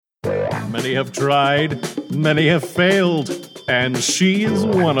Many have tried, many have failed, and she is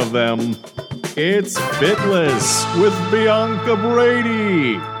one of them. It's Fitless with Bianca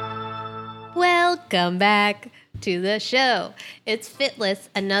Brady. Welcome back to the show. It's Fitless,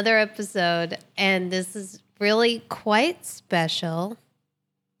 another episode, and this is really quite special.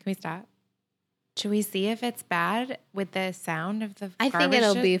 Can we stop? Should we see if it's bad with the sound of the I think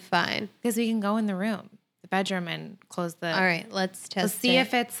it'll be fine. Because we can go in the room, the bedroom, and close the... All right, let's test Let's see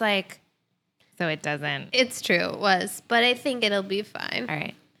if it's like... So it doesn't... It's true, it was, but I think it'll be fine. All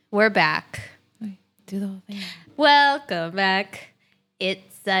right. We're back. Do the whole thing. Welcome back.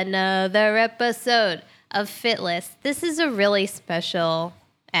 It's another episode of Fitless. This is a really special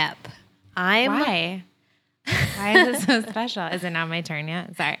app. Why? Why is it so special? Is it not my turn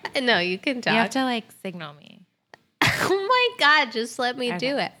yet? Sorry. No, you can talk. You have to signal me. Oh my God, just let me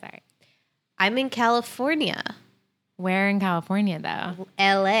do it. Sorry. I'm in California. Where in California, though?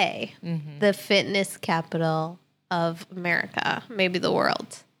 LA, the fitness capital of America, maybe the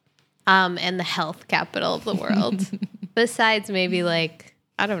world, and the health capital of the world. Besides maybe I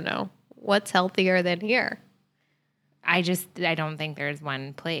don't know, what's healthier than here? I don't think there's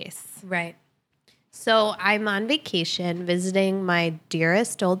one place. Right. So I'm on vacation visiting my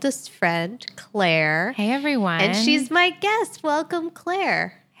dearest, oldest friend, Claire. Hey, everyone. And she's my guest. Welcome,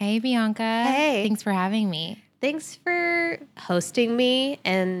 Claire. Hey, Bianca. Hey. Thanks for having me. Thanks for hosting me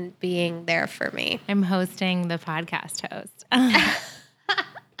and being there for me. I'm hosting the podcast host.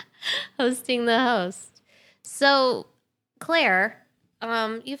 Hosting the host. So, Claire,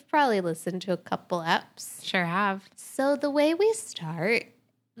 you've probably listened to a couple apps. Sure have. So the way we start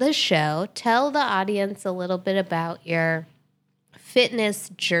the show, tell the audience a little bit about your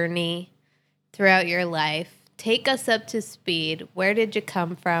fitness journey throughout your life. Take us up to speed. Where did you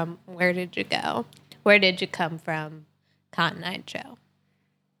come from? Where did you go? Where did you come from, Cotton Eye Joe?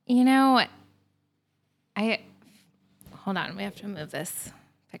 Hold on. We have to move this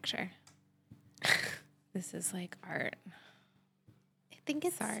picture. This is like art. I think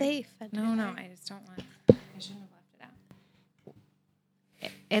it's safe. No, I just don't want. I shouldn't have left it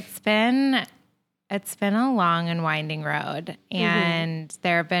out. It's been a long and winding road, and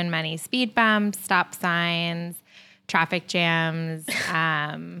there have been many speed bumps, stop signs, traffic jams,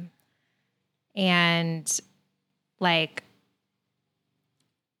 and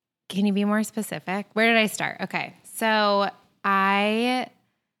can you be more specific? Where did I start? Okay, so I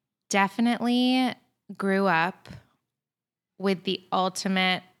definitely grew up with the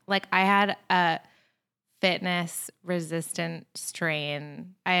ultimate, I had a fitness resistant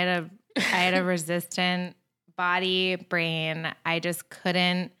strain. I had a resistant body, brain. I just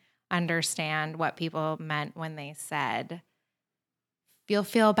couldn't understand what people meant when they said, you'll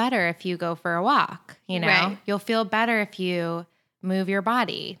feel better if you go for a walk, Right. You'll feel better if you move your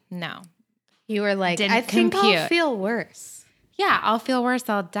body. No. You were like, Didn't I think I'll compute. feel worse. Yeah, I'll feel worse.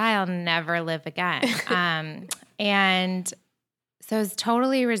 I'll die. I'll never live again. And so I was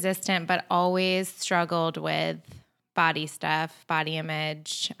totally resistant, but always struggled with body stuff, body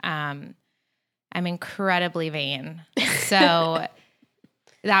image. I'm incredibly vain. So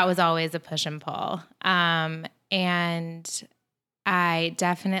that was always a push and pull. And I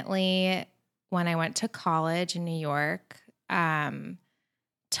definitely, when I went to college in New York,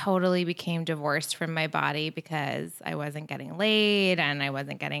 totally became divorced from my body because I wasn't getting laid and I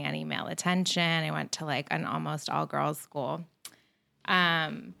wasn't getting any male attention. I went to an almost all girls school.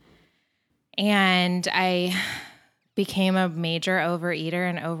 And I became a major overeater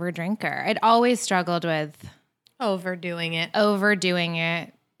and overdrinker. I'd always struggled with Overdoing it.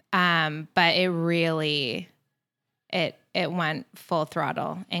 But it really, it went full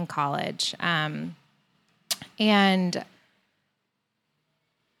throttle in college.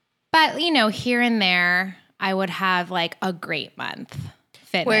 But here and there, I would have a great month.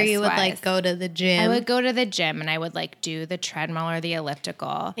 Where you would go to the gym. I would go to the gym and I would do the treadmill or the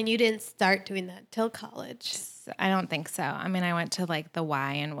elliptical. And you didn't start doing that till college. I don't think so. I mean, I went to the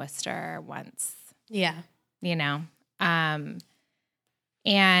Y in Worcester once. Yeah. And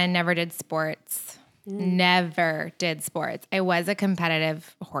never did sports. Never did sports. I was a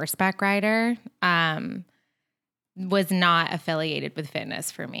competitive horseback rider. Was not affiliated with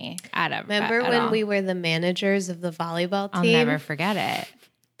fitness for me Remember when we were the managers of the volleyball team? I'll never forget it.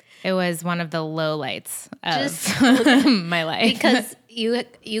 It was one of the lowlights of my life. Because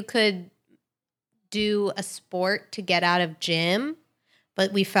you could do a sport to get out of gym,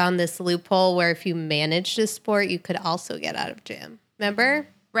 but we found this loophole where if you managed a sport, you could also get out of gym. Remember?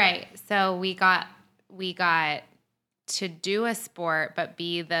 Right. So we got to do a sport, but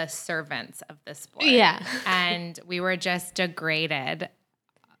be the servants of the sport. Yeah. And we were just degraded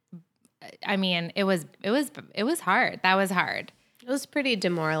I mean, it was hard. That was hard. It was pretty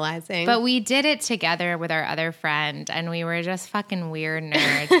demoralizing. But we did it together with our other friend, and we were just fucking weird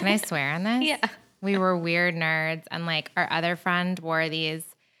nerds. Can I swear on this? Yeah. We were weird nerds, and like our other friend wore these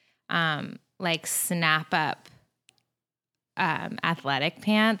like snap up athletic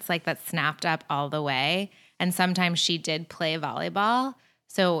pants, like that snapped up all the way. And sometimes she did play volleyball.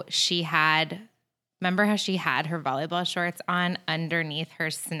 So she had, remember how she had her volleyball shorts on underneath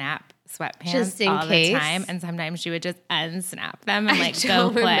her snap sweatpants Just in all case. the time? And sometimes she would just unsnap them and like I go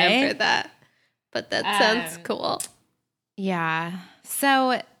don't play. remember that. But that sounds cool. Yeah.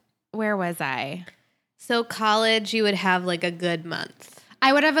 So where was I? So college, you would have like a good month.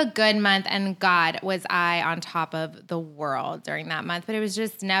 I would have a good month, and God, was I on top of the world during that month. But it was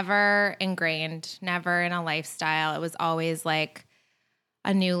just never ingrained, never in a lifestyle. It was always like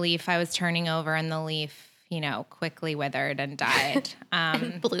a new leaf I was turning over, and the leaf, you know, quickly withered and died.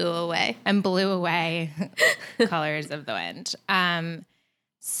 Blew away. And blew away colors of the wind.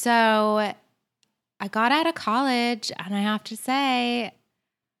 So I got out of college, and I have to say,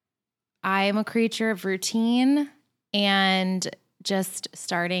 I am a creature of routine, and just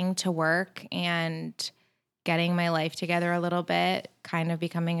starting to work and getting my life together a little bit, kind of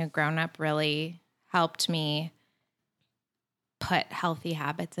becoming a grown-up really helped me put healthy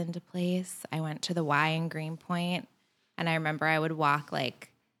habits into place. I went to the Y in Greenpoint, and I remember I would walk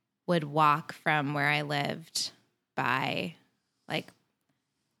from where I lived by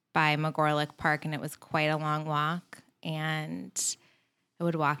McGorlick Park, and it was quite a long walk, and I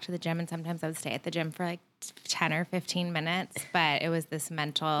would walk to the gym, and sometimes I would stay at the gym for like 10 or 15 minutes, but it was this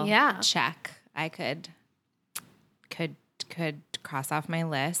mental check I could cross off my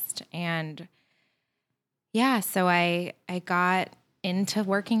list. And yeah, so I got into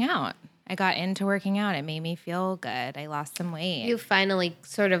working out. It made me feel good. I lost some weight. You finally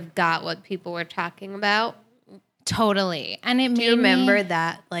sort of got what people were talking about. Totally. And it made Do you remember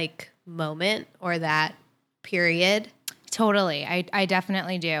that like moment or that period? Totally. I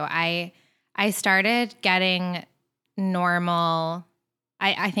definitely do. I started getting normal,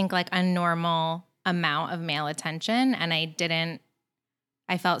 I think like a normal amount of male attention, and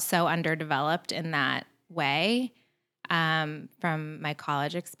I felt so underdeveloped in that way from my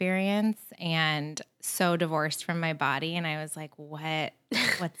college experience, and so divorced from my body. And I was like,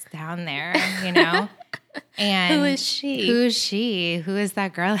 what's down there, you know? And Who is she? Who's she? Who is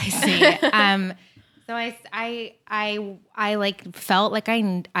that girl I see? So I like felt like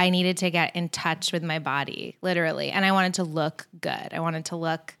I needed to get in touch with my body, literally. And I wanted to look good. I wanted to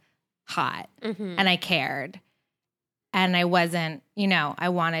look hot, and I cared. And I wasn't, you know, I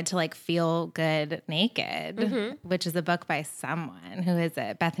wanted to like feel good naked, which is a book by someone. Who is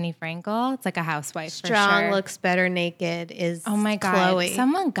it? Bethany Frankel. It's like a housewife. Strong for sure. looks better naked is Oh my God. Khloe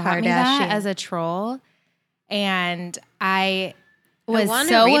Someone got Kardashian. me that as a troll. And I was wanna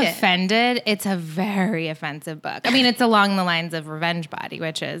so read it. offended. It's a very offensive book. I mean, it's along the lines of Revenge Body,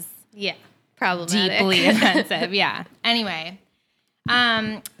 which is problematic. deeply offensive. Yeah. Anyway,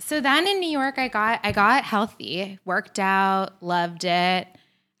 so then in New York, I got healthy, worked out, loved it.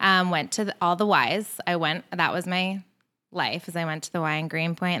 Went to all the Ys. That was my life, as I went to the Y in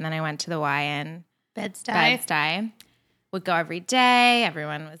Greenpoint, and then I went to the Y in Bed-Stuy. Would go every day.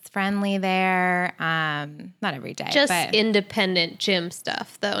 Everyone was friendly there. Not every day. Just but independent gym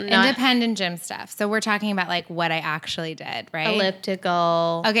stuff, though. Not independent gym stuff. So we're talking about like what I actually did, right?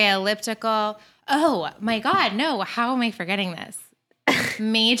 elliptical. Okay, elliptical. Oh my God, no. How am I forgetting this?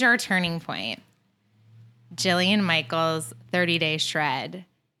 Major turning point. Jillian Michaels' 30-day shred.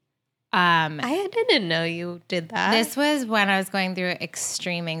 I didn't know you did that. This was when I was going through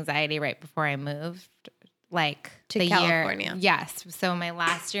extreme anxiety right before I moved. Like to the California. Year, yes. So my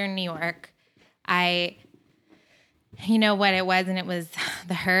last year in New York, you know what it was, and it was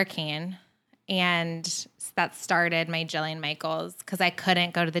the hurricane, and that started my Jillian Michaels, because I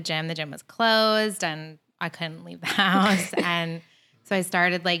couldn't go to the gym. The gym was closed, and I couldn't leave the house, and so I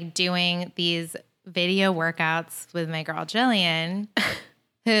started like doing these video workouts with my girl Jillian,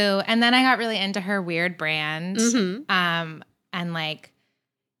 and then I got really into her weird brand, and like.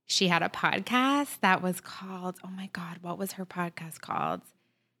 She had a podcast that was called, oh my God, what was her podcast called?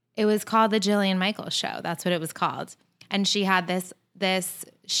 It was called The Jillian Michaels Show. That's what it was called. And she had this,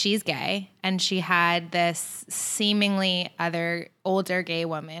 she's gay, and she had this seemingly other older gay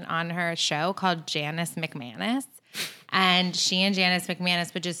woman on her show called Janice McManus. And she and Janice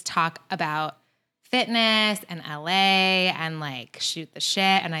McManus would just talk about fitness and LA and like shoot the shit.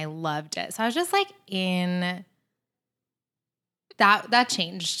 And I loved it. So I was just like that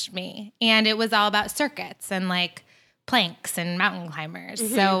changed me. And it was all about circuits and like planks and mountain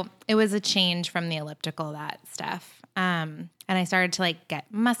climbers. So it was a change from the elliptical, that stuff. And I started to like get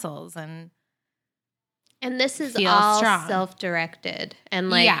muscles and this is feel all strong. Self-directed and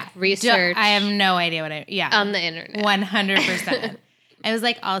like research. I have no idea what on the internet. 100%. I was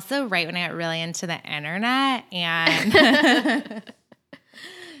like also right when I got really into the internet and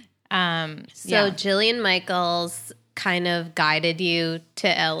Jillian Michaels kind of guided you to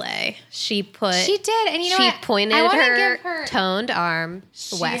LA. She did, and you know what? Pointed her toned arm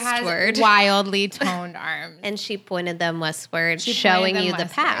westward. Has wildly toned arms. And she pointed them westward, showing you the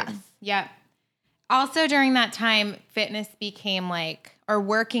path. Yep. Also during that time, fitness became like, or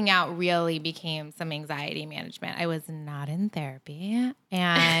working out really became some anxiety management. I was not in therapy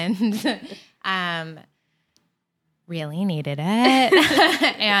and really needed it.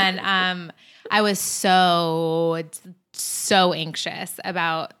 And I was so anxious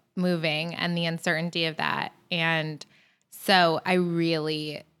about moving and the uncertainty of that. And so I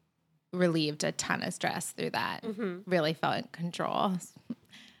really relieved a ton of stress through that. Really felt in control.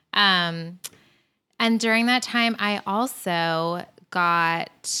 And during that time, I also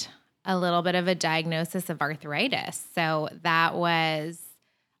got a little bit of a diagnosis of arthritis. So that was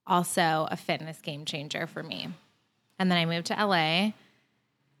also a fitness game changer for me. And then I moved to LA.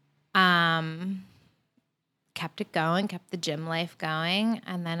 Kept it going, kept the gym life going.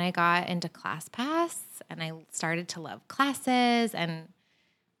 And then I got into ClassPass and I started to love classes and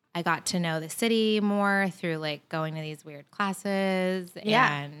I got to know the city more through like going to these weird classes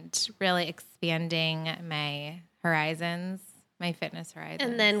and really expanding my horizons, my fitness horizons.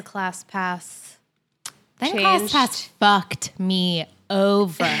 And then ClassPass. Then changed. ClassPass fucked me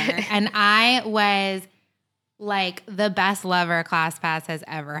over. And I was like the best lover ClassPass has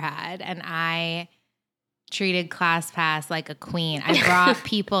ever had. And I treated ClassPass like a queen. I brought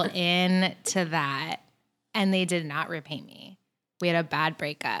people in to that and they did not repay me. We had a bad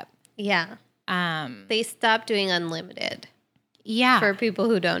breakup. Yeah. They stopped doing unlimited. Yeah. For people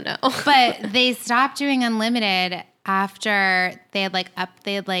who don't know. But they stopped doing unlimited after they had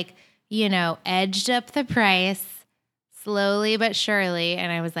edged up the price slowly but surely.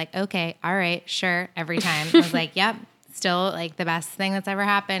 And I was like, okay, all right, sure, every time. I was like, yep, still like the best thing that's ever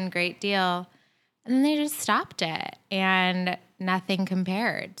happened. Great deal. And then they just stopped it and nothing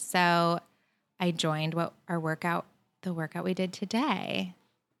compared. So I joined the workout we did today.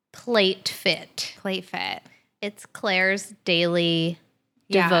 Plate Fit. It's Claire's daily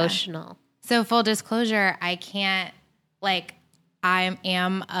devotional. So full disclosure, I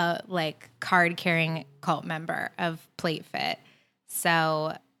am a card carrying cult member of Plate Fit.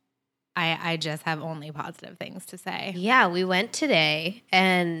 So I just have only positive things to say. Yeah, we went today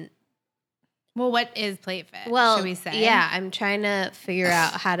and well, what is Plate Fit? Well, should we say? Yeah, I'm trying to figure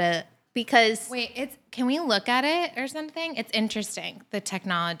out how to because can we look at it or something? It's interesting, the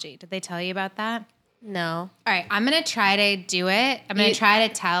technology. Did they tell you about that? No. All right, I'm going to try to do it. I'm going to try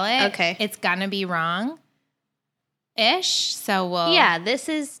to tell it. Okay. It's going to be wrong-ish, so we'll... Yeah, this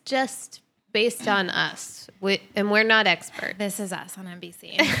is just based on us, and we're not experts. This is us on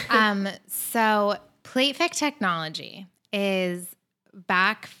NBC. So Plate Fit technology is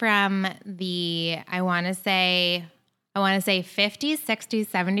back from the, I want to say 50s, 60s,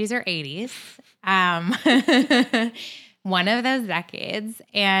 70s, or 80s. One of those decades.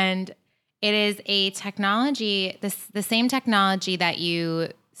 And it is a technology, the same technology that you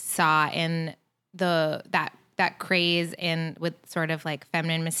saw in that craze in with sort of like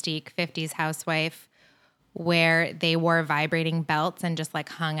feminine mystique 50s housewife, where they wore vibrating belts and just like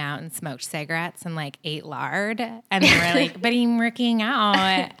hung out and smoked cigarettes and like ate lard. And they were like, but I'm working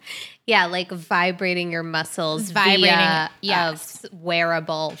out. Yeah, like vibrating your muscles via a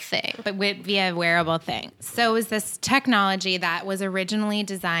wearable thing. But via a wearable thing. So it was this technology that was originally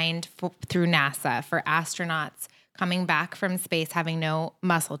designed through NASA for astronauts coming back from space having no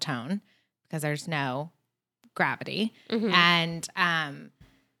muscle tone because there's no gravity. Mm-hmm. And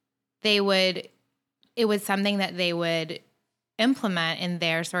it was something that they would implement in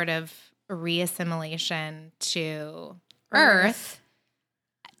their sort of reassimilation to Earth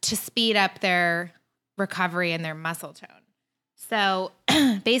to speed up their recovery and their muscle tone. So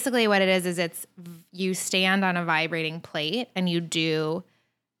basically what it is it's you stand on a vibrating plate and you do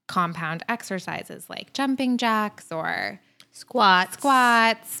compound exercises like jumping jacks or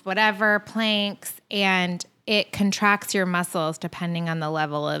squats, whatever, planks, and it contracts your muscles depending on the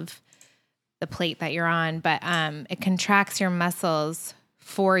level of the plate that you're on, but it contracts your muscles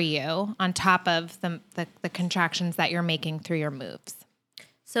for you on top of the contractions that you're making through your moves.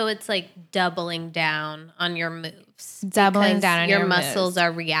 So it's like doubling down on your moves. Doubling down on your muscles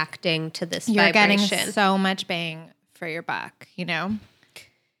are reacting to this you're vibration. Getting so much bang for your buck, you know?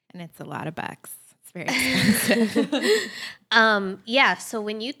 And it's a lot of bucks. It's very expensive. Yeah. So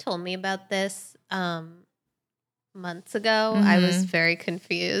when you told me about this months ago, I was very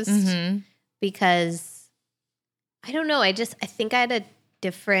confused because I don't know. I think I had a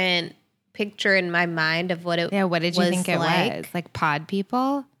different picture in my mind of what it Yeah, what did you think it like. was? Like pod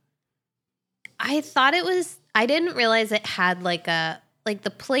people? I thought it was, I didn't realize it had like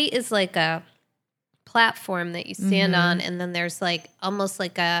the plate is like a platform that you stand on, and then there's like almost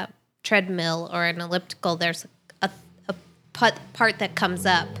like a treadmill or an elliptical. There's a part that comes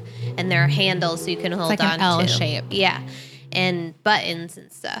up, and there are handles so you can hold like on an L to. shape. Yeah, and buttons and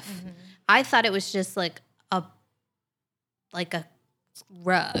stuff. I thought it was just like a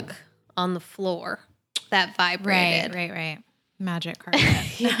rug on the floor that vibrated. Right. Magic carpet.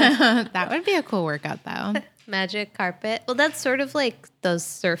 That would be a cool workout, though. Magic carpet. Well, that's sort of like those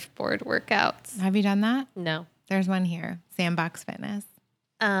surfboard workouts. Have you done that? No. There's one here, Sandbox Fitness.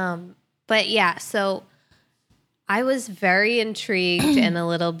 But yeah, so I was very intrigued and a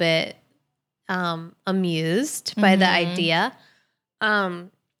little bit amused by the idea.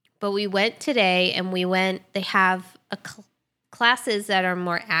 But we went today, and they have classes that are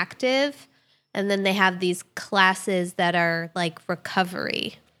more active, and then they have these classes that are like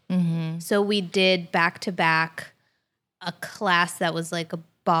recovery. So we did back to back a class that was like a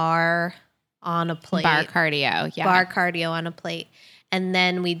bar on a plate. Bar cardio, yeah. Bar cardio on a plate. And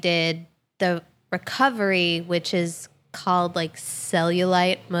then we did the recovery, which is called like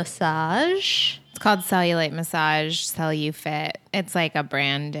cellulite massage. It's called Cellulite Massage, CelluFit. It's like a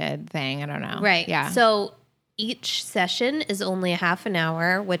branded thing. I don't know. Right. Yeah. So each session is only a half an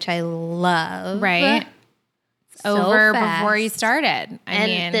hour, which I love. Right. So over fast. before you started. I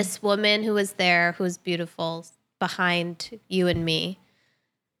mean, this woman who was there, who was beautiful behind you and me,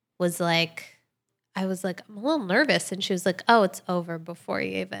 was like, I was like, I'm a little nervous. And she was like, oh, it's over before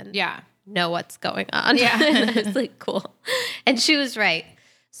you even know what's going on. Yeah. And I was like, cool. And she was right.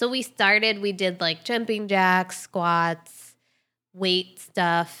 So we did like jumping jacks, squats, weight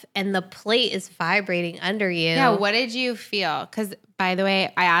stuff, and the plate is vibrating under you. Yeah, what did you feel? Because, by the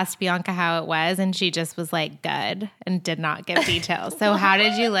way, I asked Bianca how it was, and she just was like, good, and did not give details. So how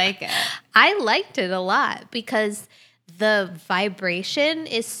did you like it? I liked it a lot because the vibration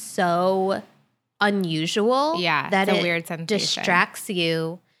is so unusual. Yeah, that it's a it weird sensation. distracts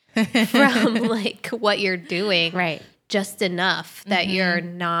you from like what you're doing. Right. Just enough that you're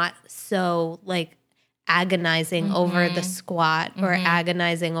not so like agonizing over the squat or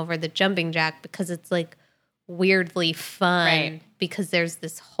agonizing over the jumping jack, because it's like weirdly fun because there's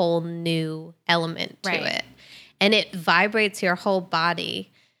this whole new element to it, and it vibrates your whole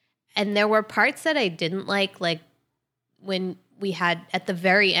body. And there were parts that I didn't like when we had at the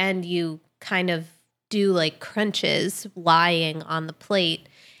very end, you kind of do like crunches lying on the plate,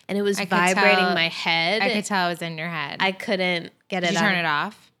 and it was vibrating my head. I could tell it was in your head. I couldn't get it Did you turn it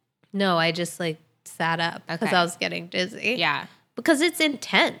off? No, I just like sat up because I was getting dizzy. Yeah. Because it's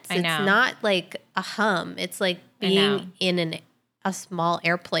intense. I know. It's not like a hum. It's like being in a small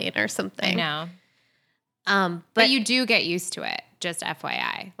airplane or something. I know. But you do get used to it, just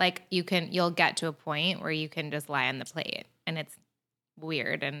FYI. Like you'll get to a point where you can just lie on the plate, and it's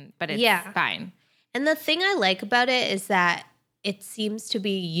weird, but it's fine. And the thing I like about it is that it seems to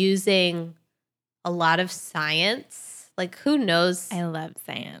be using a lot of science. Like, who knows? I love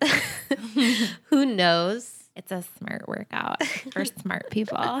science. Who knows? It's a smart workout for smart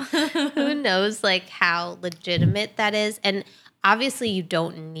people. Who knows like how legitimate that is? And obviously you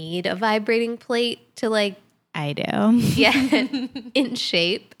don't need a vibrating plate to like I do. get in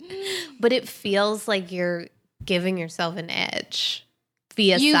shape, but it feels like you're giving yourself an edge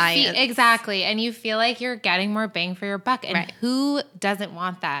via science. Exactly. And you feel like you're getting more bang for your buck. And who doesn't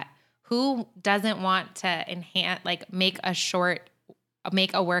want that? Who doesn't want to enhance, like make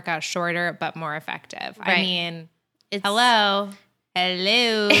a workout shorter but more effective? I mean, hello. And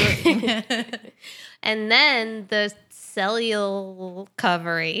then the cellular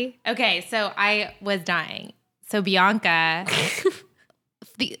recovery. Okay, so I was dying. So Bianca,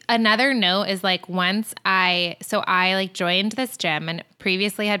 another note is like I like joined this gym and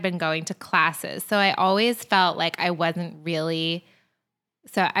previously had been going to classes. So I always felt like I wasn't really.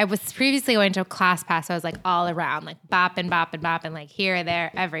 So I was previously going to a class pass. So I was like all around, like bopping, like here,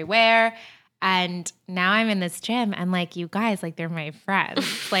 there, everywhere. And now I'm in this gym and like you guys, like they're my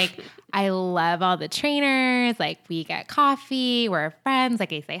friends. Like I love all the trainers. Like we get coffee. We're friends.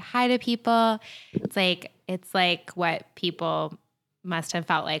 Like I say hi to people. It's like what people must have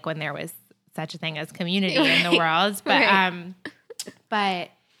felt like when there was such a thing as community in the world. But but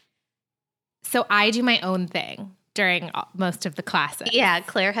so I do my own thing. during most of the classes. Yeah,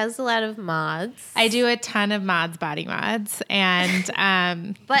 Claire has a lot of mods. I do a ton of mods, body mods, and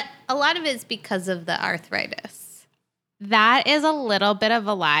But a lot of it's because of the arthritis. that is a little bit of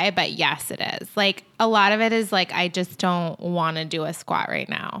a lie, but yes, it is. Like a lot of it is like I just don't want to do a squat right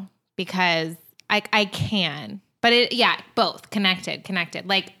now because I can. But both connected.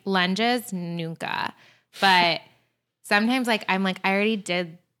 Like lunges, nunca. But sometimes like I'm like I already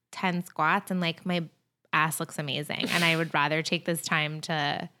did 10 squats and like my ass looks amazing and I would rather take this time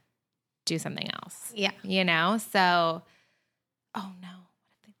to do something else. Yeah. You know? So oh no.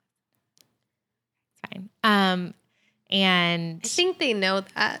 It's fine. And I think they know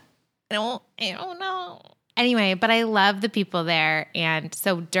that. I don't know. Anyway, but I love the people there. And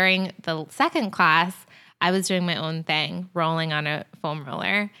so during the second class, I was doing my own thing, rolling on a foam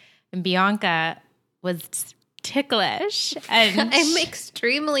roller. And Bianca was ticklish. And I'm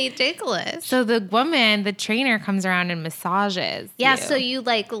extremely ticklish. so the woman, the trainer, comes around and massages. Yeah, you. so you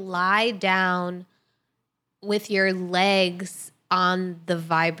like lie down with your legs on the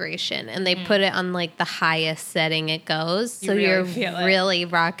vibration and they put it on like the highest setting it goes. So really you're feel it. really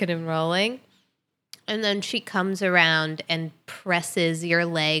rocking and rolling. And then she comes around and presses your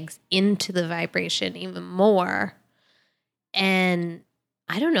legs into the vibration even more. And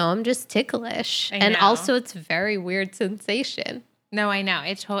I don't know, I'm just ticklish. I And know. also it's a very weird sensation. No, I know.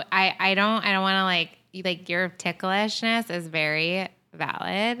 I don't want to like your ticklishness is very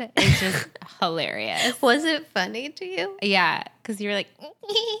valid. It's just hilarious. Was it funny to you? Yeah, because you're like,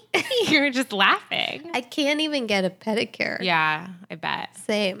 you're just laughing. I can't even get a pedicure. Yeah, I bet.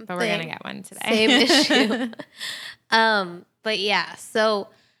 Same. But we're thing. going to get one today. Same issue. But yeah, so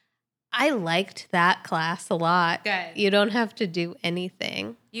I liked that class a lot. Good. You don't have to do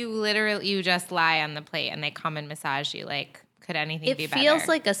anything. You just lie on the plate and they come and massage you. Like, could anything It be better? feels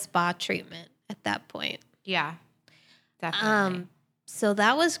like a spa treatment at that point. Yeah, definitely. So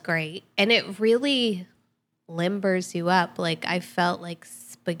that was great. And it really limbers you up. Like I felt like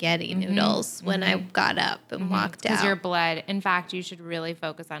spaghetti noodles when I got up and walked Because out. your blood, in fact, you should really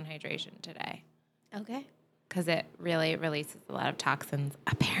focus on hydration today. Okay. Because it really releases a lot of toxins,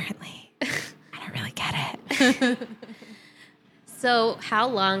 apparently. I don't really get it. So how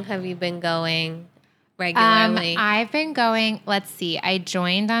long have you been going regularly? I've been going, let's see, I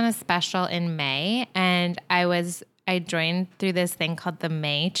joined on a special in May and I joined through this thing called the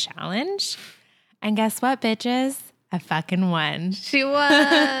May Challenge. And guess what, bitches? I fucking won. She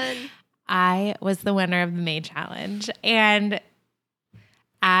won. I was the winner of the May Challenge. And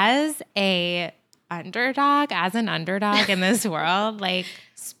as an underdog in this world, like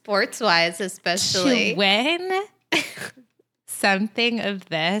Sports-wise especially. to win something of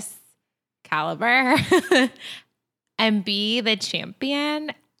this caliber and be the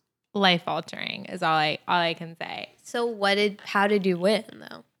champion, life altering is all I can say. So how did you win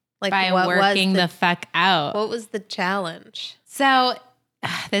though? Like By what working was the fuck out. what was the challenge? So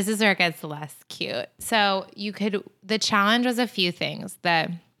this is where it gets less cute. So the challenge was a few things.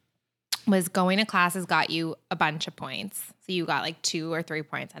 That was going to classes got you a bunch of points. So you got like 2 or 3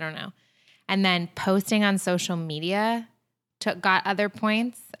 points. I don't know. And then posting on social media got other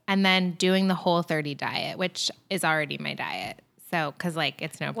points. And then doing the Whole30 diet, which is already my diet. So, because like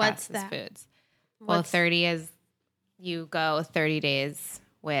it's no What's processed that? foods. Whole30 is you go 30 days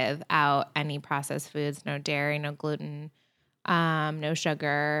without any processed foods, no dairy, no gluten, no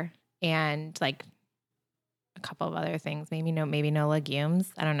sugar, and like a couple of other things. Maybe no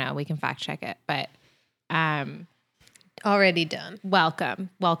legumes. I don't know. We can fact check it, but Already done. welcome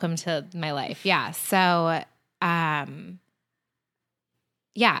to my life. Yeah. So,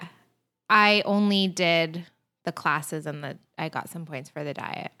 yeah, I only did the classes and I got some points for the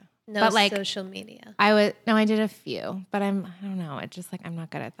diet. No But, like, social media. I did a few, but I don't know. It's just like, I'm not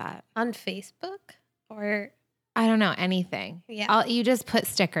good at that. On Facebook or I don't know anything. Yeah. You just put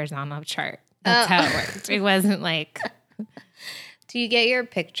stickers on the chart. That's Oh. how it worked. It wasn't like do you get your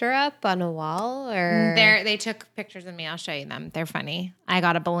picture up on a wall or they took pictures of me. I'll show you them. They're funny. I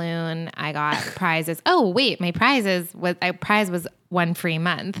got a balloon. I got prizes. Oh wait, my prize was 1 free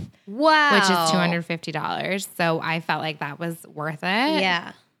month, Wow. which is $250. So I felt like that was worth it.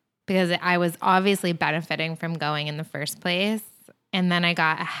 Yeah. Because I was obviously benefiting from going in the first place. And then I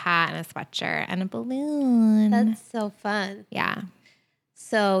got a hat and a sweatshirt and a balloon. That's so fun. Yeah.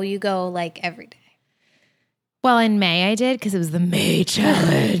 So you go like every day. Well, in May I did because it was the May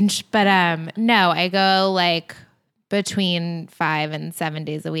challenge. But no, I go like between 5 and 7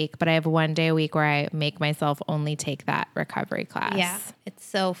 days a week. But I have 1 day a week where I make myself only take that recovery class. Yeah. It's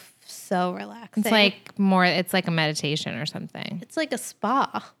so relaxing. It's like a meditation or something. It's like a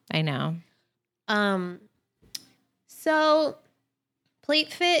spa. I know. So,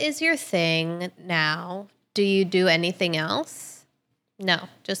 Plate Fit is your thing now. Do you do anything else? No,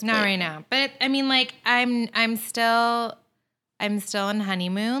 just Not Plate right Fit. now. But I mean, like, I'm still in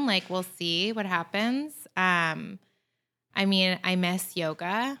honeymoon. Like, we'll see what happens. I mean, I miss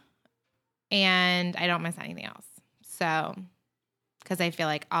yoga, and I don't miss anything else. So, because I feel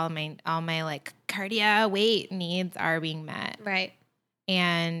like all my like cardio weight needs are being met, Right.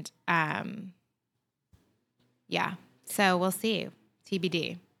 and yeah. So we'll see.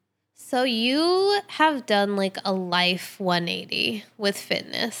 TBD. So you have done like a life 180 with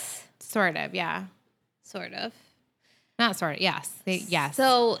fitness, Sort of. Yeah. sort of. Not sort of. Yes. Yes.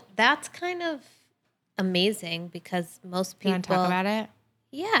 So that's kind of amazing because most Do you people want to talk about it?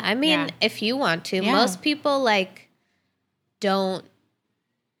 Yeah, I mean, Yeah. if you want to. Yeah. Most people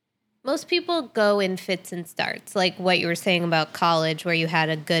most people go in fits and starts, like what you were saying about college where you had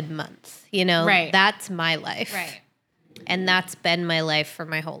a good month. You know, Right. That's my life. Right. And that's been my life for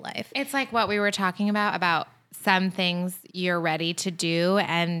my whole life. It's like what we were talking about some things you're ready to do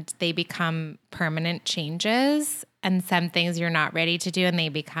and they become permanent changes, and some things you're not ready to do and they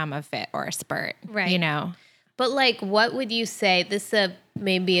become a fit or a spurt. Right. You know? But like, what would you say? This is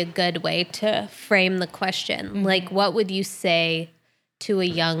maybe a good way to frame the question. Mm-hmm. Like, what would you say to a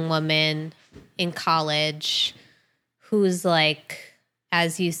young woman in college who's like,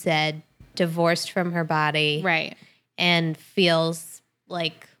 as you said, divorced from her body, Right. and feels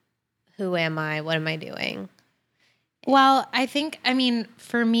like, who am I? What am I doing? Well, I mean,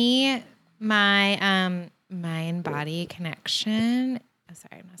 for me, my mind body connection. Oh,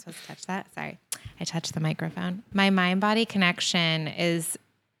 sorry, I'm not supposed to touch that. Sorry. I touched the microphone. My mind body connection is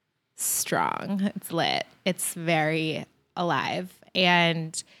strong. It's lit. It's very alive.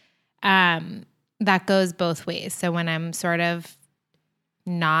 And that goes both ways. So when I'm sort of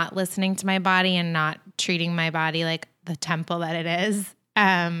not listening to my body and not treating my body like the temple that it is,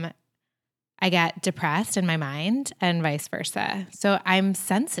 I get depressed in my mind and vice versa. So I'm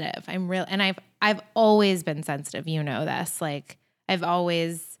sensitive. I'm real. And I've always been sensitive. You know this. Like, I've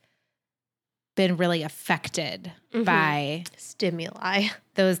always been really affected by Stimuli.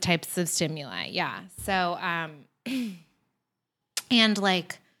 those types of stimuli. Yeah. So, and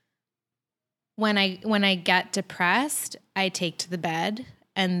like when I get depressed, I take to the bed,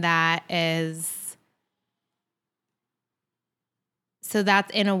 and that is, so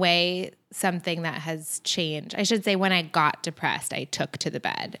that's in a way something that has changed. I should say when I got depressed, I took to the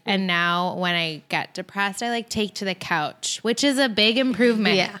bed. And now when I get depressed, I like take to the couch, which is a big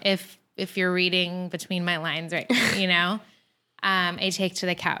improvement. Yeah. If you're reading between my lines right now, you know, I take to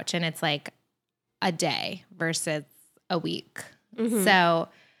the couch, and it's like a day versus a week. Mm-hmm. So,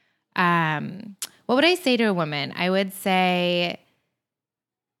 what would I say to a woman? I would say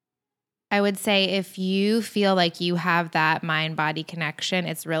if you feel like you have that mind-body connection,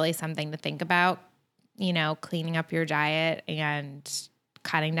 it's really something to think about, you know, cleaning up your diet and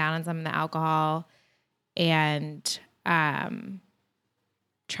cutting down on some of the alcohol and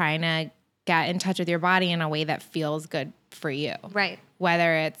trying to get in touch with your body in a way that feels good for you. Right.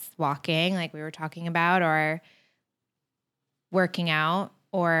 Whether it's walking, like we were talking about, or working out,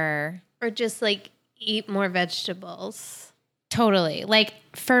 or just like eat more vegetables. totally. Like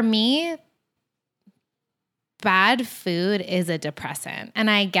for me, bad food is a depressant. And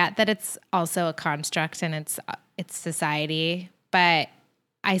I get that it's also a construct and it's society, but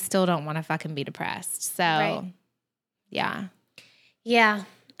I still don't want to fucking be depressed. So, Right. yeah. Yeah,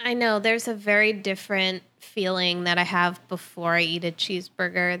 I know. There's a very different feeling that I have before I eat a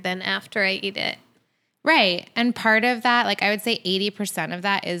cheeseburger than after I eat it. Right. And part of that, like I would say 80% of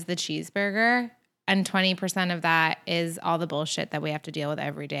that is the cheeseburger, and 20% of that is all the bullshit that we have to deal with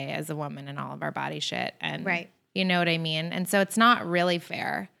every day as a woman and all of our body shit. And Right. you know what I mean? And so it's not really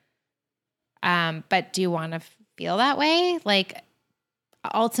fair. But do you want to feel that way? Like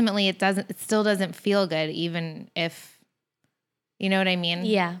ultimately it still doesn't feel good, even if, you know what I mean?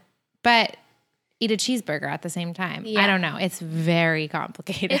 Yeah. But eat a cheeseburger at the same time. Yeah. I don't know. It's very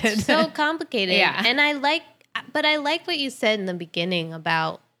complicated. It's so complicated. Yeah. And I like what you said in the beginning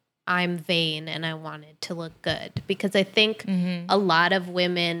about I'm vain and I wanted to look good, because I think a lot of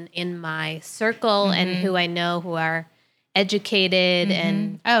women in my circle and who I know who are educated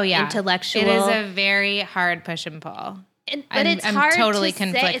and Oh yeah, intellectual. It is a very hard push and pull. But I'm it's hard totally to say,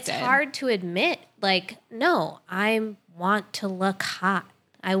 conflicted. it's hard to admit, like, no, I want to look hot.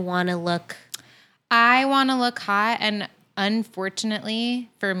 I want to look hot, and unfortunately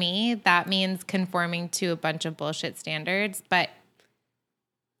for me, that means conforming to a bunch of bullshit standards. But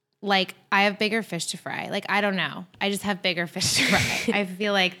like, I have bigger fish to fry. Like, I don't know. I just have bigger fish to fry. I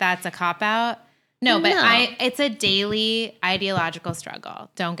feel like that's a cop out. No, but No. it's a daily ideological struggle.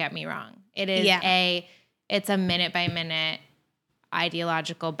 Don't get me wrong. It is it's a minute by minute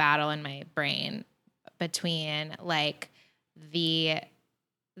ideological battle in my brain between like the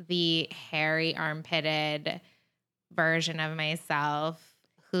hairy armpitted version of myself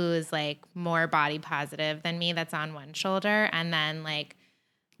who's like more body positive than me, that's on one shoulder, and then like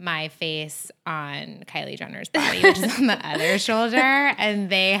my face on Kylie Jenner's body, which is on the other shoulder. And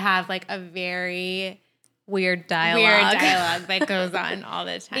they have like a very weird dialogue that goes on all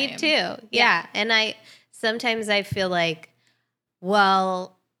the time. Me too. Yeah. And sometimes I feel like,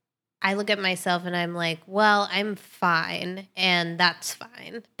 well, I look at myself and I'm like, well, I'm fine and that's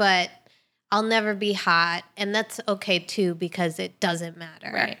fine, but I'll never be hot and that's okay too because it doesn't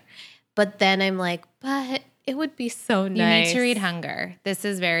matter. Right. But then I'm like, but it would be so nice. You need to read Hunger. This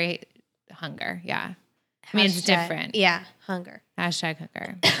is very Hunger. Yeah. I mean, it's different. Yeah. Hunger.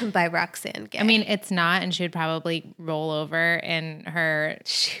 #Hunger. By Roxane Gay. I mean, it's not, and she would probably roll over in her.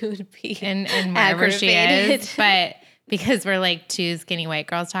 She would be in wherever she is. But because we're like two skinny white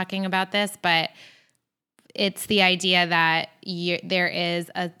girls talking about this, but it's the idea that there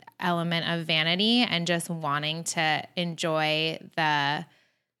is a element of vanity and just wanting to enjoy the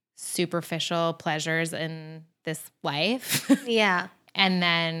superficial pleasures in this life. Yeah. And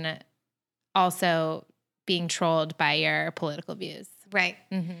then also being trolled by your political views. Right.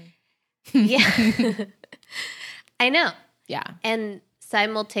 Mm-hmm. Yeah. I know. Yeah. And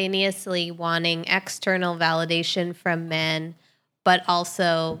simultaneously wanting external validation from men, but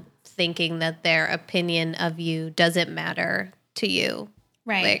also thinking that their opinion of you doesn't matter to you.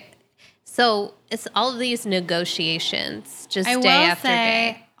 Right. Like, so it's all of these negotiations just day after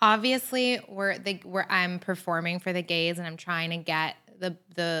day. Obviously, I'm performing for the gays and I'm trying to get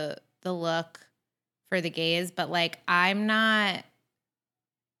the look for the gays, but like I'm not.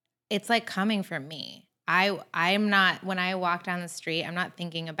 It's like coming from me. I'm not, when I walk down the street, I'm not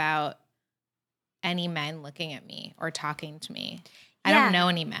thinking about any men looking at me or talking to me. I don't know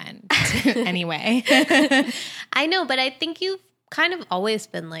any men anyway. I know, but I think you've kind of always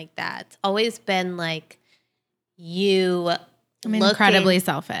been like that. It's always been like you. I'm incredibly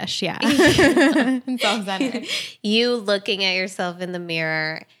selfish. Yeah. Self-centered. You looking at yourself in the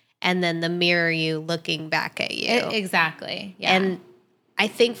mirror and then the mirror you looking back at you. Exactly. Yeah. And I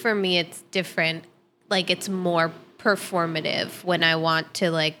think for me it's different. Like it's more performative when I want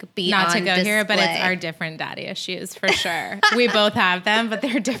to like be not on to go display. here, but it's our different daddy issues for sure. We both have them, but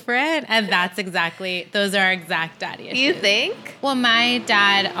they're different, and those are exact daddy issues. You think? Well, my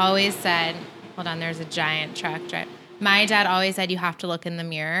dad always said, hold on, there's a giant truck drive. My dad always said you have to look in the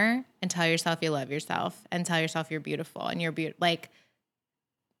mirror and tell yourself you love yourself and tell yourself you're beautiful and you're beautiful. Like,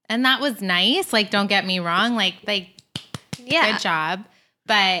 and that was nice. Like, don't get me wrong. Like, yeah, good job.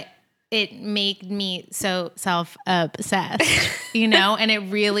 But it made me so self-obsessed, and it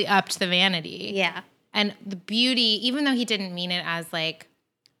really upped the vanity. Yeah. And the beauty, even though he didn't mean it as like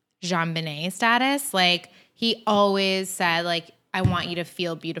Jean Benet status, like he always said, like, I want you to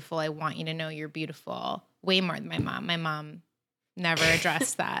feel beautiful. I want you to know you're beautiful. Way more than my mom. My mom never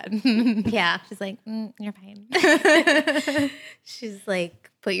addressed that. Yeah. She's like, you're fine. She's like,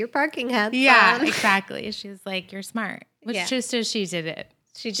 put your parking hats on. Yeah, exactly. She's like, you're smart. Which just as she did it.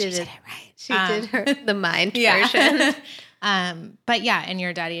 She did it right. She did the mind version. But yeah, and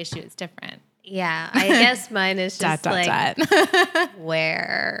your daddy issue is different. Yeah. I guess mine is just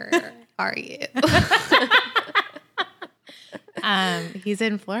where are you? He's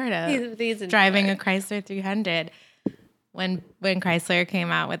in Florida. He's in driving Florida. a Chrysler 300 when Chrysler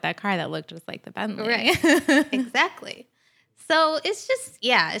came out with that car that looked just like the Bentley. Right. Exactly. So it's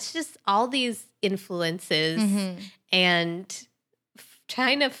just all these influences and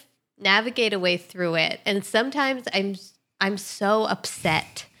trying to navigate a way through it. And sometimes I'm so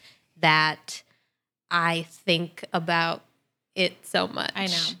upset that I think about it so much. I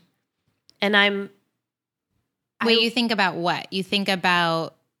know. And Wait, you think about what? You think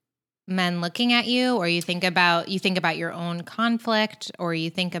about men looking at you, or you think about your own conflict, or you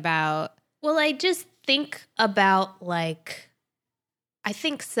think about... Well, I just think about like, I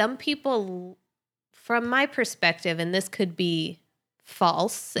think some people, from my perspective, and this could be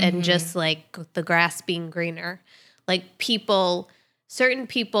false and just like the grass being greener, like certain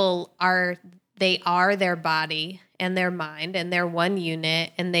people are their body and their mind and they're one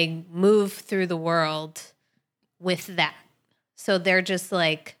unit and they move through the world with that. So they're just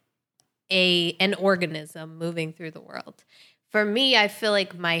like an organism moving through the world. For me, I feel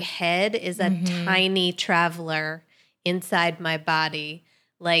like my head is a tiny traveler inside my body.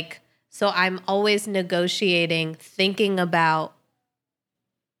 Like, so I'm always negotiating, thinking about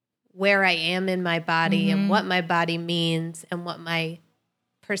where I am in my body and what my body means and what my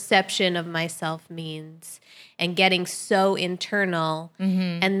perception of myself means, and getting so internal,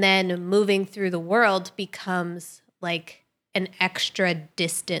 and then moving through the world becomes like an extra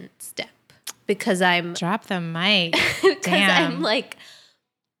distant step because I'm Drop the mic. because Damn. I'm like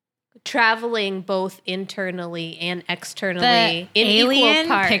traveling both internally and externally The in alien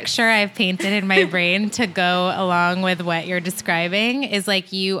equal parts. picture I've painted in my brain to go along with what you're describing is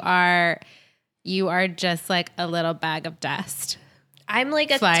like you are just like a little bag of dust. I'm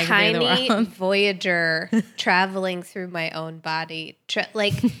like a flying through the tiny world. Voyager traveling through my own body.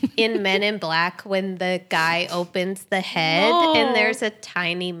 Like in Men in Black, when the guy opens the head No. and there's a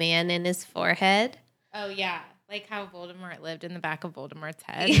tiny man in his forehead. Oh yeah, like how Voldemort lived in the back of Voldemort's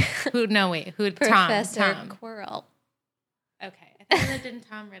head. Yeah. Who? No, wait. Who? Professor Tom. Quirrell. Okay, I thought he lived in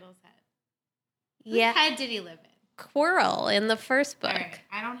Tom Riddle's head. Whose Yeah, head did he live in? Quirrell in the first book. All right,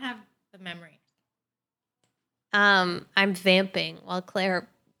 I don't have the memory. I'm vamping while Claire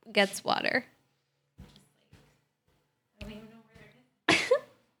gets water. I don't even know where it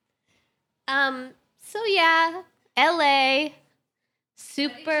is. So yeah, LA,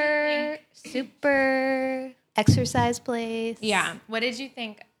 think? super exercise place. Yeah. What did you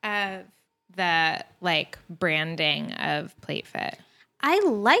think of the like branding of Plate Fit? I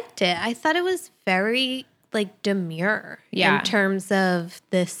liked it. I thought it was very like demure Yeah. in terms of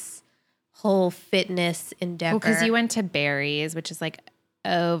this whole fitness endeavor. Well, because you went to Barry's, which is like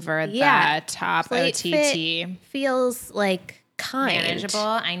over Yeah. the top Plate Fit OTT. feels like kind. Manageable.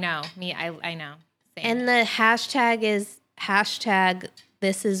 I know. I know. Same. And the hashtag is hashtag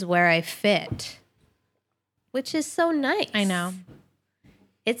this is where I fit, which is so nice. I know.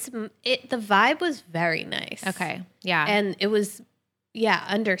 The vibe was very nice. Okay. Yeah. And it was,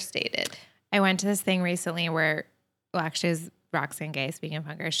 understated. I went to this thing recently where, well, actually, it was Roxanne Gay, speaking of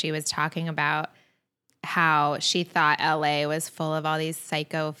hunger, she was talking about how she thought LA was full of all these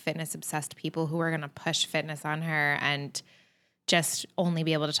psycho fitness obsessed people who were going to push fitness on her and just only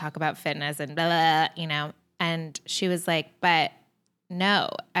be able to talk about fitness and blah, blah, you know. And she was like, but no,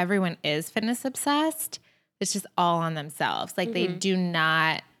 everyone is fitness obsessed. It's just all on themselves. Like they do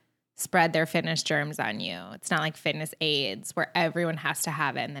not spread their fitness germs on you. It's not like fitness AIDS where everyone has to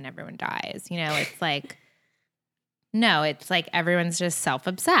have it and then everyone dies. You know, it's like, no, it's like everyone's just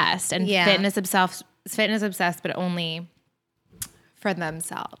self-obsessed and Yeah. fitness obsessed, but only for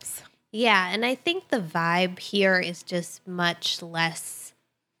themselves. Yeah, and I think the vibe here is just much less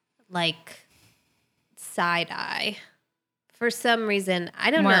like side eye. For some reason,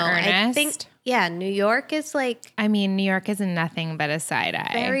 I don't More know. I think earnest? New York is like I mean, New York is nothing but a side eye.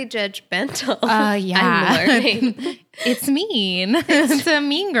 very judgmental. yeah. I'm learning. It's mean. It's a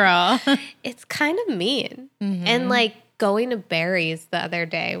mean girl. It's kind of mean. Mm-hmm. And like going to Barry's the other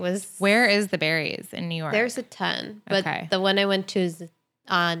day was Where is the Barry's in New York? there's a ton, but Okay. the one I went to is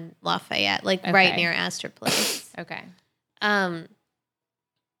on Lafayette, like right Okay. near Astor Place. Okay. I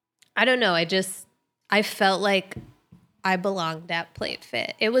don't know. I felt like I belonged at Plate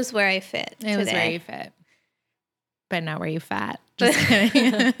Fit. It was where I fit. It was where today. you fit, but not where you fat. Just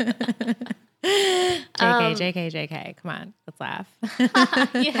kidding. JK. Come on, let's laugh.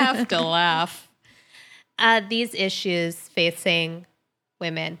 You have to laugh. These issues facing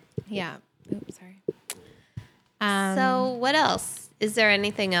women. Yeah. Oops, sorry. So what else? Is there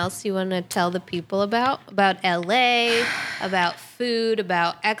anything else you want to tell the people about LA, about food,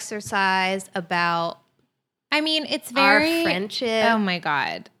 about exercise, about I mean, it's our very friendship? Oh my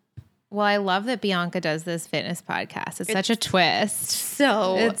God. Well, I love that Bianca does this fitness podcast. It's such a twist.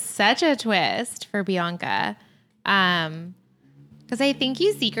 So It's such a twist for Bianca. Because I think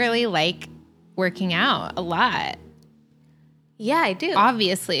you secretly like working out a lot. yeah, I do.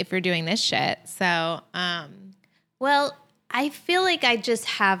 Obviously, if you're doing this shit. So, Well, I feel like I just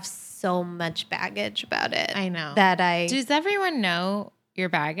have so much baggage about it. I know. That I Does everyone know your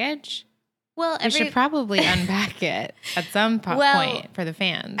baggage? well, We should probably unpack it at some Well, point for the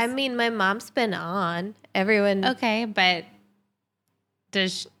fans. I mean, my mom's been on. Everyone okay, but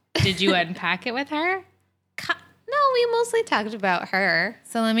did you unpack it with her? No, we mostly talked about her.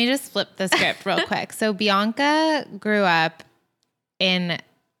 So let me just flip the script real quick. So Bianca grew up in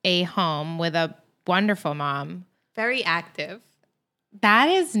a home with a wonderful mom. Very active. That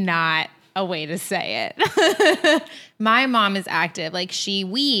is not a way to say it. My mom is active. Like she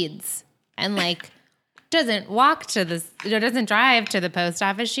weeds and like doesn't drive to the post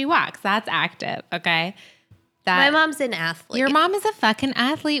office. She walks. That's active. Okay. My mom's an athlete. Your mom is a fucking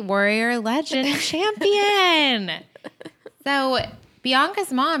athlete, warrior, legend, champion. So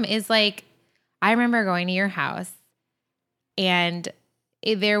Bianca's mom is like, I remember going to your house and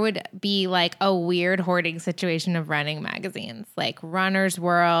there would be like a weird hoarding situation of running magazines, like Runner's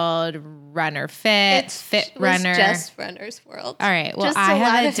World, Runner Fit, Fit Runner. Just Runner's World. All right. Well, Just I lot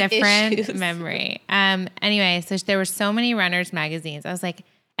have a of different issues. memory. Anyway, so there were so many Runner's magazines. I was like,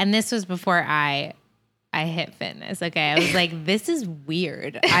 and this was before I hit fitness. Okay. I was like, this is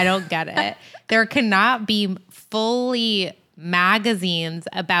weird. I don't get it. There cannot be fully magazines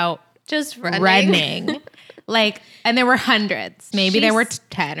about Just running. Like, and there were hundreds. Maybe there were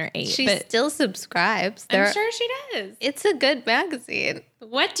 10 or 8. She but still subscribes. I'm sure she does. It's a good magazine.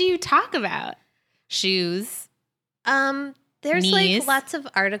 What do you talk about? Shoes. There's Knees. like lots of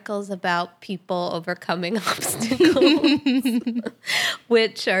articles about people overcoming obstacles,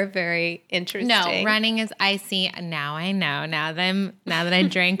 which are very interesting. No, running is icy. Now I know. Now that I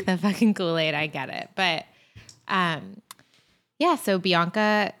drank the fucking Kool-Aid, I get it. But yeah, so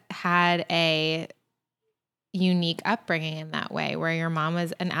Bianca had a unique upbringing in that way, where your mom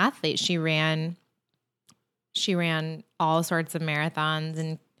was an athlete. She ran all sorts of marathons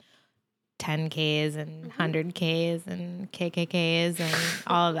and 10Ks and 100Ks and KKKs and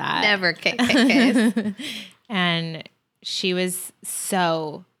all of that. Never KKKs. And she was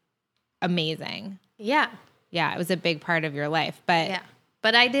so amazing. Yeah. Yeah, it was a big part of your life. But Yeah.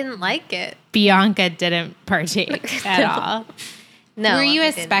 But I didn't like it. Bianca didn't partake at all. No. Were you I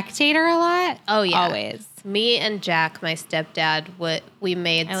a didn't. spectator? spectator a lot? Oh, yeah. Always. Me and Jack, my stepdad, we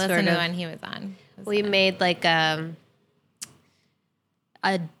made I sort listened to of the one he was on. we made like a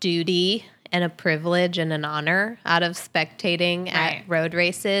duty and a privilege and an honor out of spectating Right. at road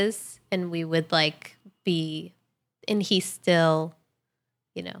races, and we would like be, and he still,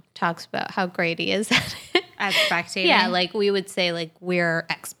 talks about how great he is at it. At spectating? Yeah, like we would say like we're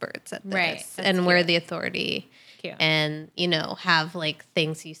experts at this, Right, that's and we're cute. the authority, Cute. and have like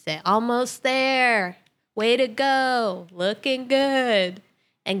things you say, almost there, way to go, looking good,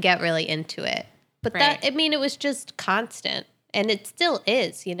 and get really into it. But Right. it was just constant, and it still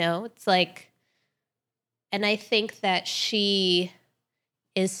is, it's like, and I think that she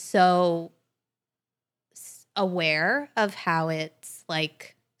is so aware of how it's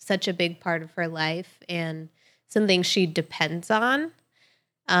like such a big part of her life and something she depends on.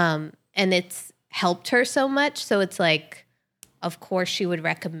 And it's helped her so much. So it's like, of course, she would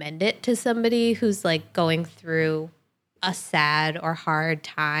recommend it to somebody who's like going through a sad or hard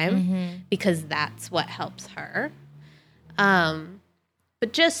time because that's what helps her.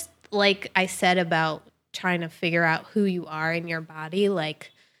 But just like I said about trying to figure out who you are in your body,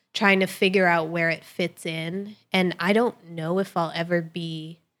 like trying to figure out where it fits in. And I don't know if I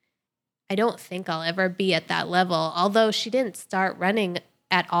don't think I'll ever be at that level. Although she didn't start running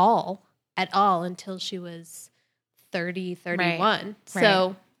at all until she was 30, 31. Right.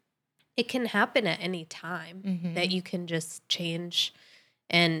 So it can happen at any time Mhm. that you can just change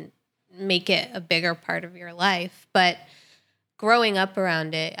and make it a bigger part of your life. But growing up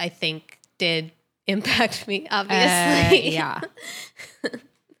around it, I think, did impact me, obviously. Yeah.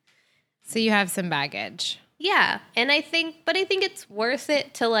 So you have some baggage. Yeah. And I think it's worth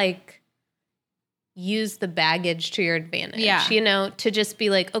it to like use the baggage to your advantage. Yeah. To just be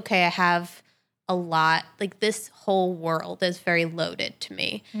like, okay, I have a lot, like this whole world is very loaded to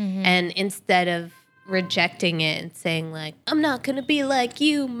me. And instead of rejecting it and saying like, I'm not going to be like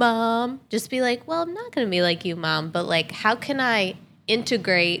you, mom, just be like, well, I'm not going to be like you, mom, but like, how can I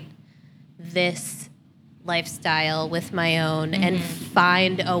integrate this lifestyle with my own and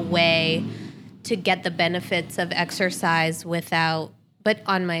find a way to get the benefits of exercise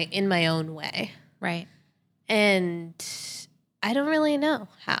in my own way. Right. And I don't really know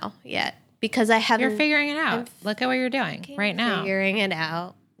how yet because I haven't. You're figuring it out. Look at what you're doing right now. Figuring it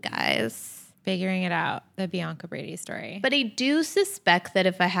out, guys. Figuring it out. The Bianca Brady story. But I do suspect that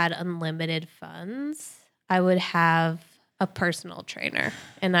if I had unlimited funds, I would have a personal trainer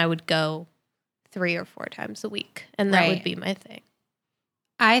and I would go 3 or 4 times a week. And that would Right. be my thing.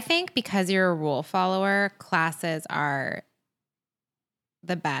 I think because you're a rule follower, classes are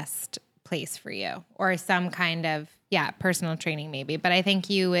the best place for you, or some kind of personal training maybe. But I think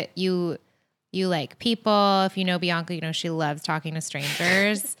you like people. If you know Bianca, you know she loves talking to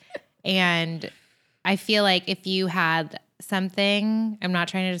strangers, and I feel like if you had something, I'm not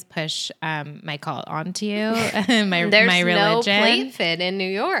trying to just push my cult onto you, There's my no religion. Plate Fit in New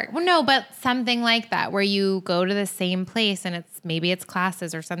York. Well, no, but something like that where you go to the same place and maybe it's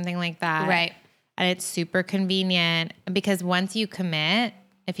classes or something like that. Right. And it's super convenient because once you commit,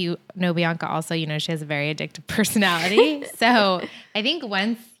 if you know Bianca also, you know she has a very addictive personality. So I think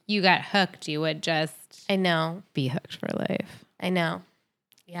once you got hooked, you would just I know. be hooked for life. I know.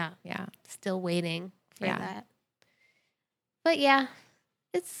 Yeah. Yeah. Still waiting for Yeah. that. But yeah,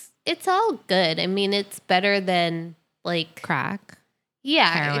 it's all good. I mean, it's better than like Crack. heroin.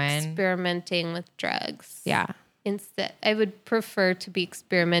 Heroin. Experimenting with drugs. Yeah. Instead, I would prefer to be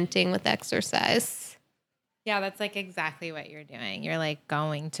experimenting with exercise. Yeah, that's like exactly what you're doing. You're like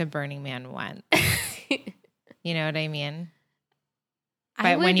going to Burning Man once. You know what I mean?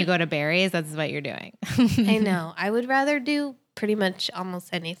 But when you go to Barry's, that's what you're doing. I know. I would rather do pretty much almost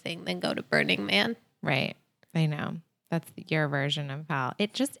anything than go to Burning Man. Right. I know. That's your version of hell.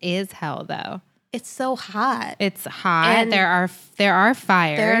 It just is hell, though. It's so hot. It's hot. And there are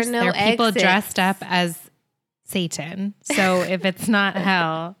fires. there are no people exits. dressed up as Satan. So if it's not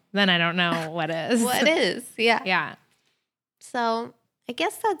hell, then I don't know what is. What is? Yeah. Yeah. So I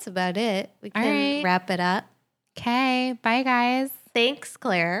guess that's about it. We All can right. wrap it up. Okay. Bye, guys. Thanks,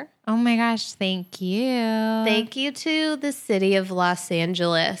 Claire. Oh my gosh. Thank you. Thank you to the city of Los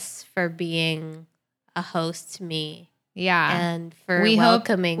Angeles for being a host to me Yeah. and for we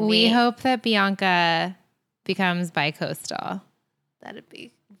welcoming me. We hope that Bianca becomes bi-coastal That'd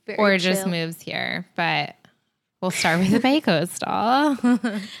be very or just chill. moves here, but we'll start with the bi-coastal.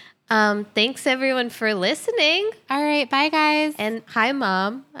 Thanks everyone for listening. All right. Bye, guys. And hi,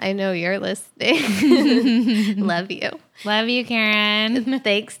 Mom. I know you're listening. Love you. Love you, Karen.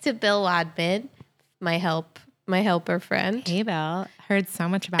 Thanks to Bill Wadman, my helper friend. Hey, Bill. Heard so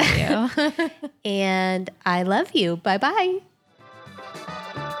much about you. And I love you. Bye-bye.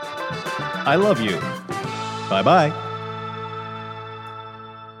 I love you. Bye bye.